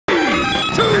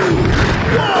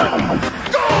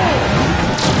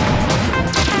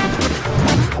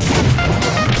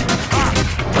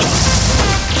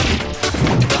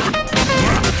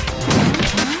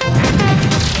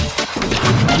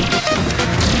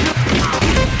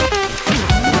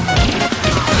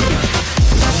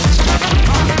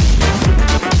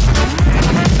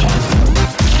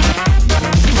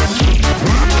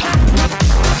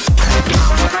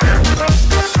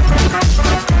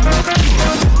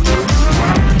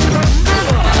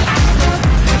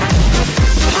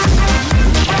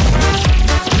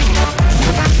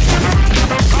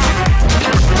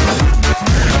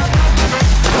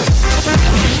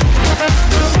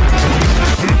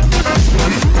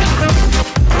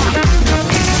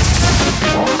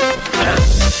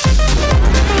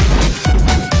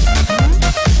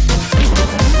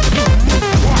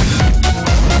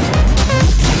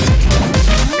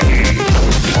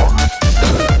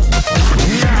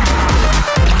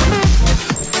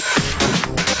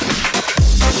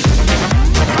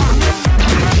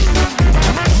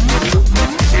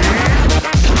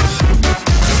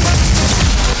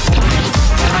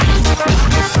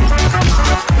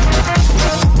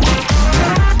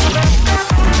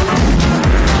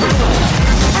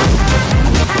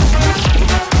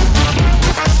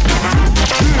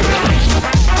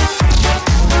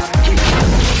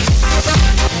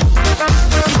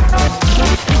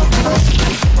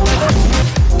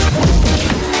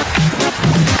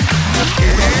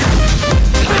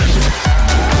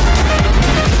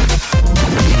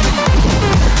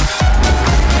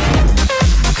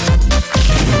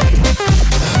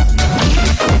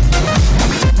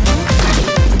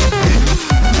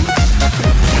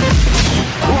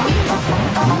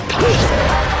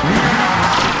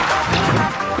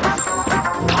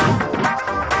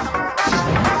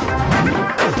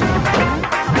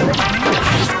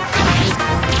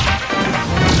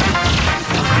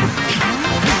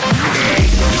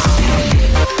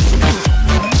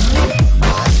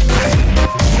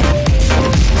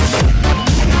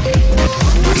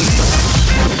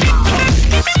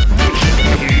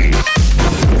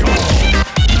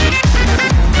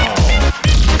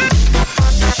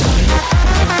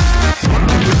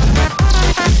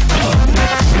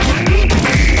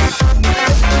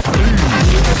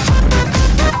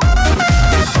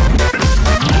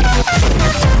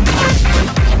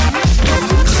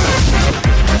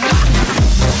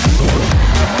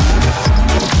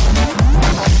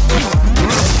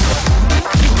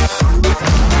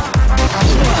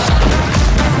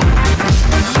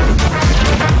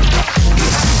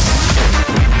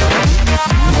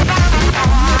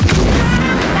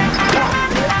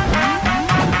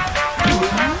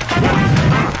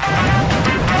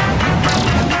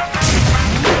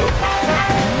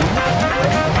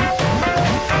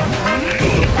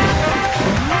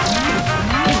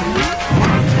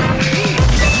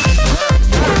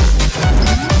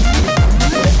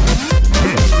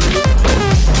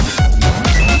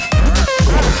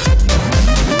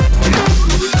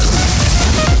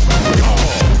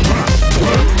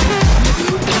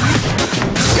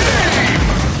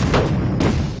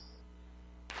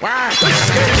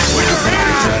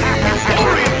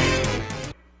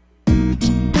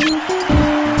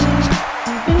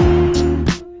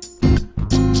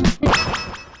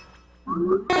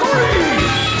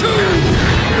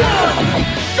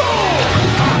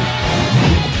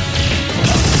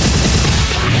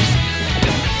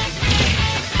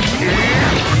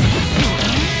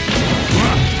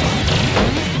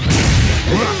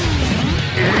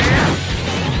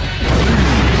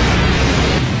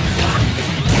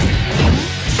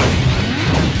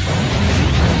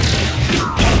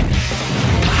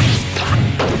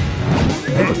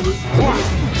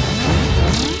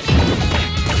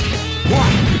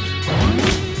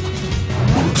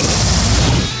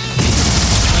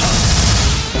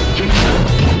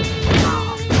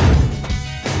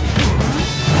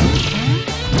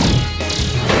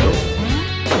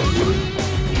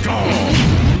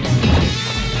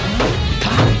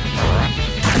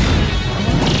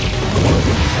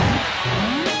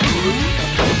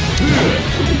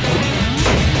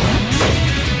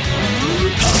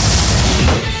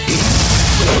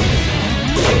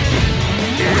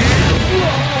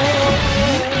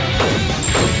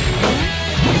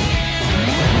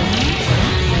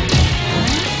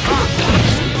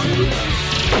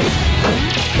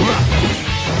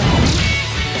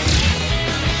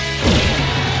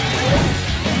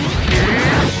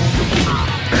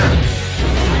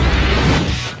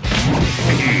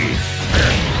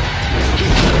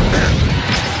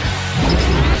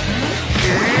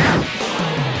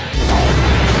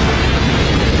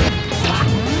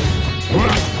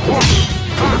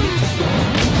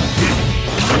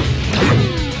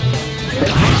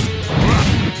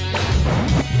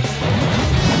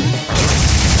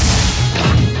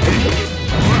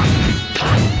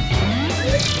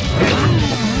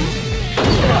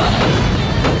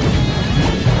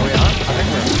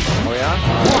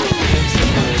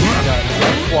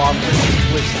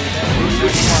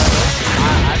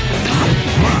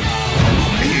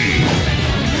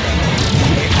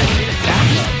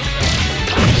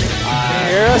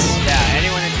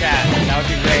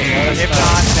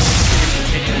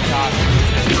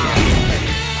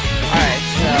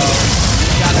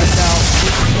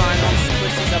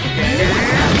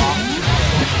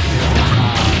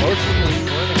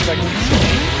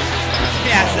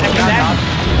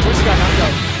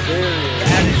hilarious.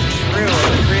 That is true.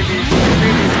 In the previous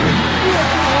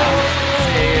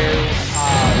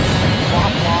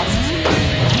Quaff lost to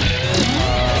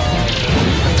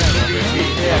Luigi.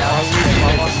 Yeah, lost to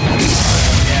Luigi.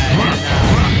 Yeah,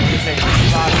 and he said he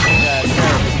lost to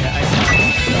Sheriff in the ice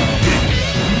house. So,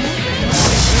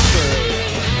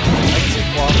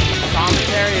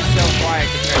 commentary is so quiet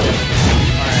compared to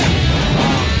alright.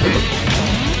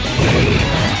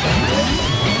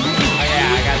 Oh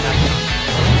yeah, I got nothing.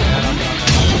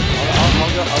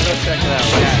 I'll go check it out.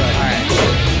 Yeah, alright.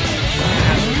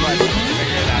 Ask some questions to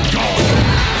figure it out.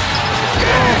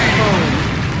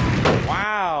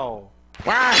 Wow.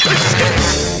 Wow!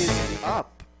 Is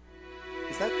up.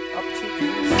 Is that up to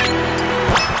you?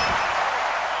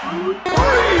 3,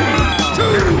 2,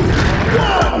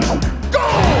 1, go!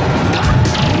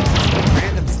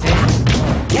 Random stage.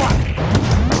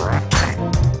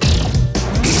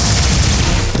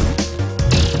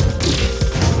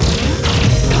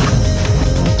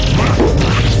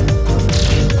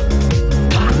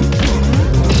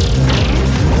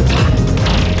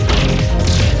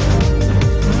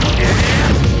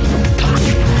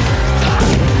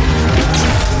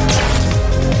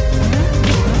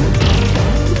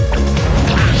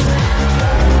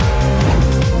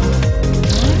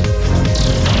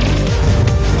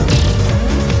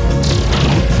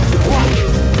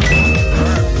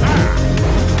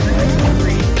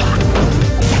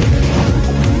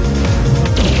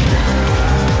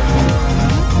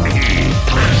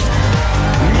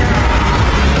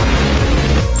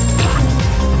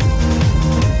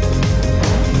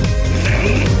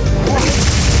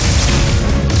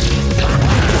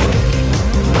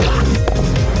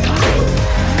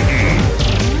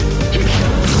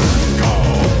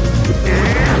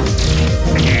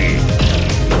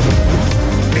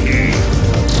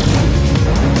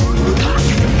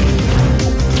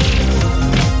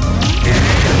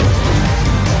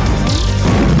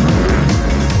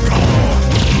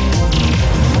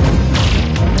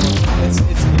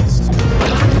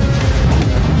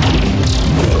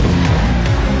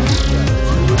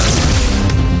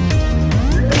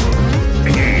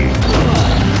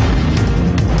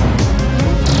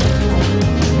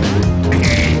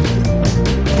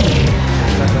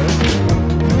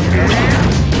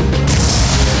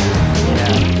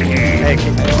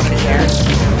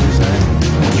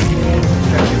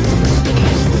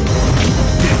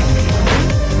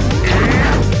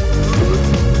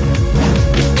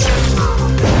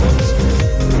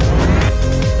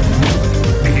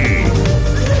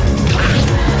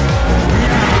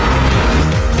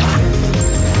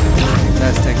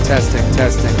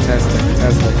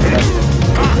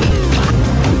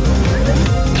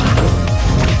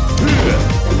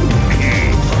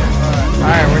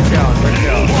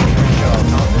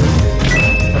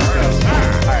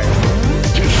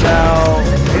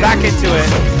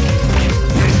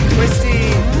 Twisty,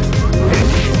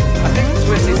 I think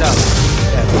Twisty's up.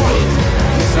 Yeah,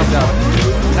 Twisty's up.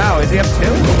 No, is he up 2? No,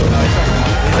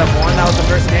 he's up 1. That was the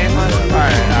first game last time?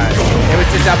 Alright. It was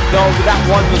just up, no, that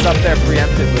 1 was up there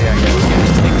preemptively, I guess.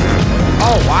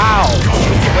 Oh, wow.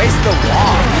 Waste the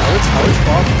walk. I was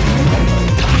walking.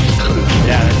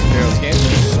 Yeah, that's true. This game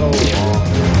is so long.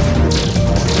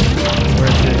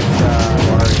 Versus,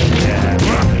 Wario. Yeah.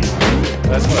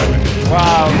 That's what I mean.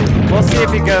 Well, we'll see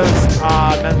if he goes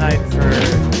midnight for. I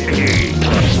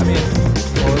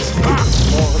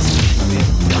mean,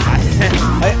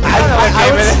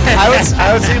 I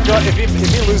would see him going. If he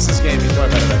loses this game, he's going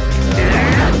better than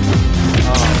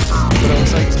but it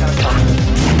looks like he's kind of confident.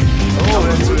 Oh,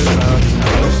 into his mouth.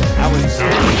 that was.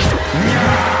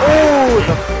 Oh,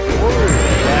 the forward.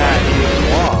 Yeah, he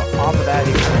walked. Off of that,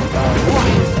 he kind of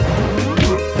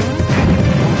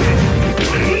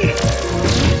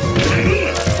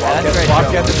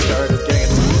Walk at the start of getting a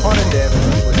ton of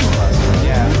damage with his class.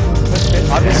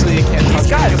 Yeah. Obviously, you can't touch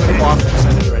him with the block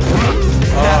percentage right now.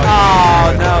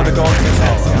 Oh, no, the golden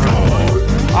percent.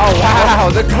 Oh, wow,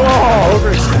 the goal.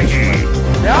 Overextension.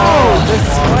 No, the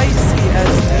spicy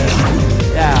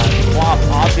SD. Yeah, Quaff,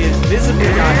 obvious, visibly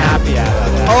not happy at it.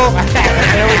 Oh, and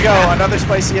there we go. Another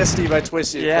spicy SD by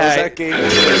Twisty. Yeah. That game.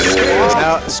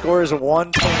 Now, the score is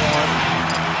 1-1.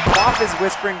 Quaff is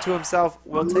whispering to himself,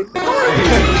 we'll take the Game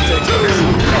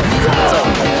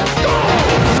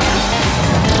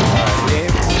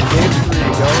 3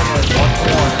 going at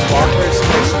 1-1. Quaff versus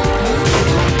Twisty.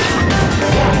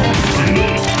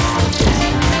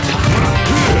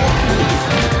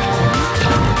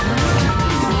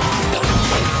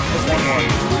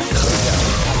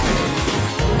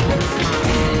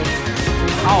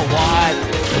 Oh, what?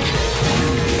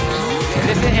 If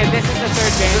this is the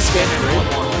third game, This game is 1-1.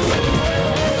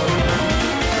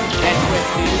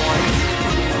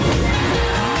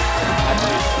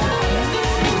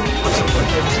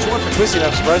 It's 2-1 for Twisty, and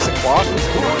I'm surprised that Quaff is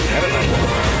going ahead of that.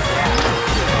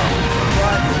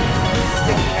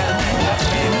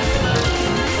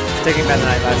 Sticking by the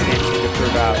night last game seemed to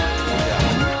prove out.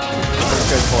 That's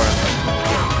good for him.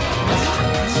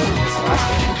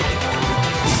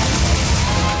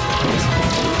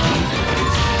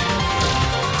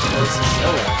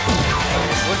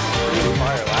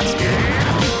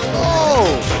 Oh!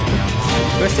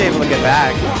 Twisty able to get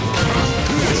back.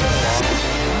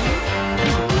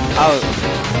 Oh,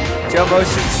 Joe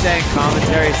Motion saying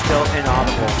commentary still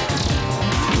inaudible.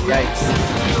 Yikes.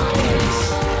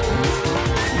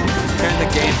 Turn the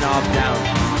game knob down.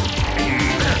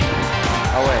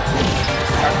 Oh wait.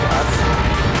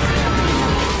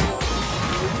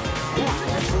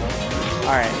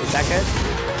 Alright, is that good?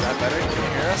 Is that better? Can you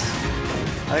hear us?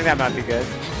 I think that might be good.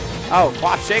 Oh,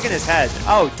 Quaff shaking his head.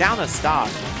 Oh, down a stock.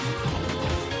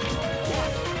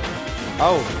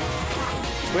 Oh.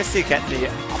 Twisty getting the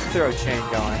up throw chain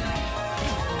going.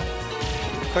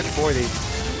 Quick 40.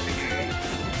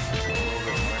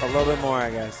 A little bit more,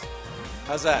 I guess.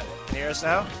 How's that? Can you hear us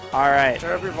now? All right.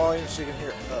 Turn up your volume so you can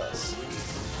hear us.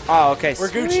 Oh, okay. We're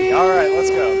Gucci. All right, let's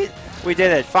go. We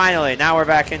did it. Finally. Now we're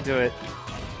back into it.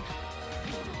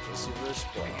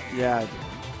 Yeah.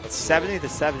 70 to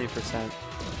 70%.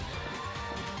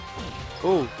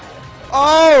 Ooh.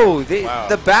 Oh,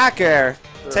 the back air.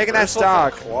 Taking that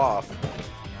stock. Quaff.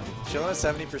 Chilling at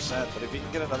 70%, but if he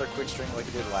can get another quick string like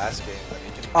he did last game, then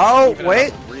he can even wait.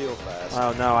 it up real fast.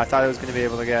 Oh no, I thought I was going to be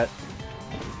able to get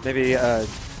maybe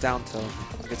down tilt.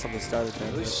 Get something started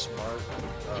there. Really smart.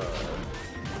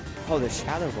 Oh, the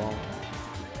shadow ball.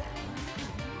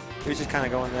 He was just kind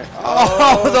of going there.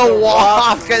 Oh, the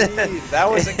walk! That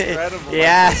was incredible.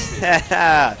 Yeah.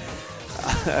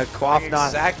 Quaff not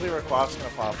exactly where Quaff's going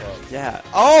to pop up. Yeah.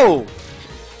 Oh!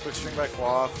 Quick string by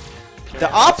Quaff. The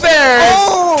up airs!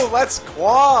 Oh, let's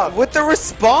Quaff! With the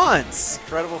response!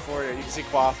 Incredible for you. You can see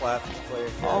Quaff laughing to play.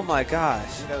 Oh my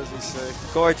gosh. He knows he's sick.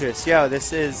 Gorgeous. Yo,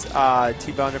 this is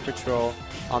T-Boner Patrol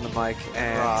on the mic.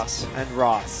 And Ross. And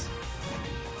Ross.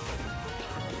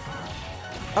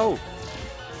 Oh.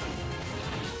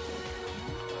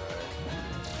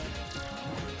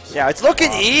 Yeah, it's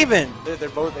looking even. They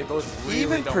both really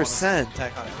even don't percent. want to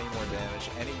attack on any more damage.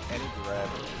 Any grab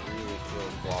would really kill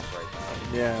Quaff right now.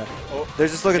 Yeah. Oh, they're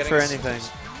just looking for anything.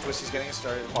 Twisty's getting it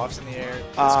started. Quaff's in the air.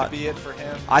 This could be it for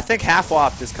him. I think half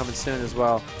waft is coming soon as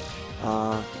well.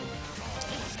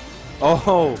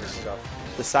 Oh,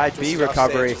 the side B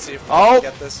recovery. Oh,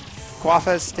 Quaff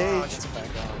has stage.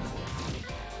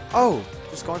 Oh,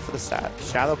 just going for the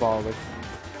shadow ball with.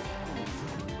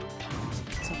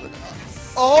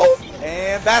 Oh,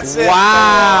 and that's it.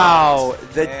 Wow,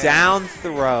 the down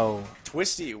throw.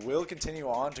 Twisty will continue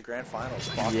on to grand finals.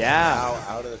 Quaff Yeah. now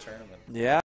out of the tournament. Yeah.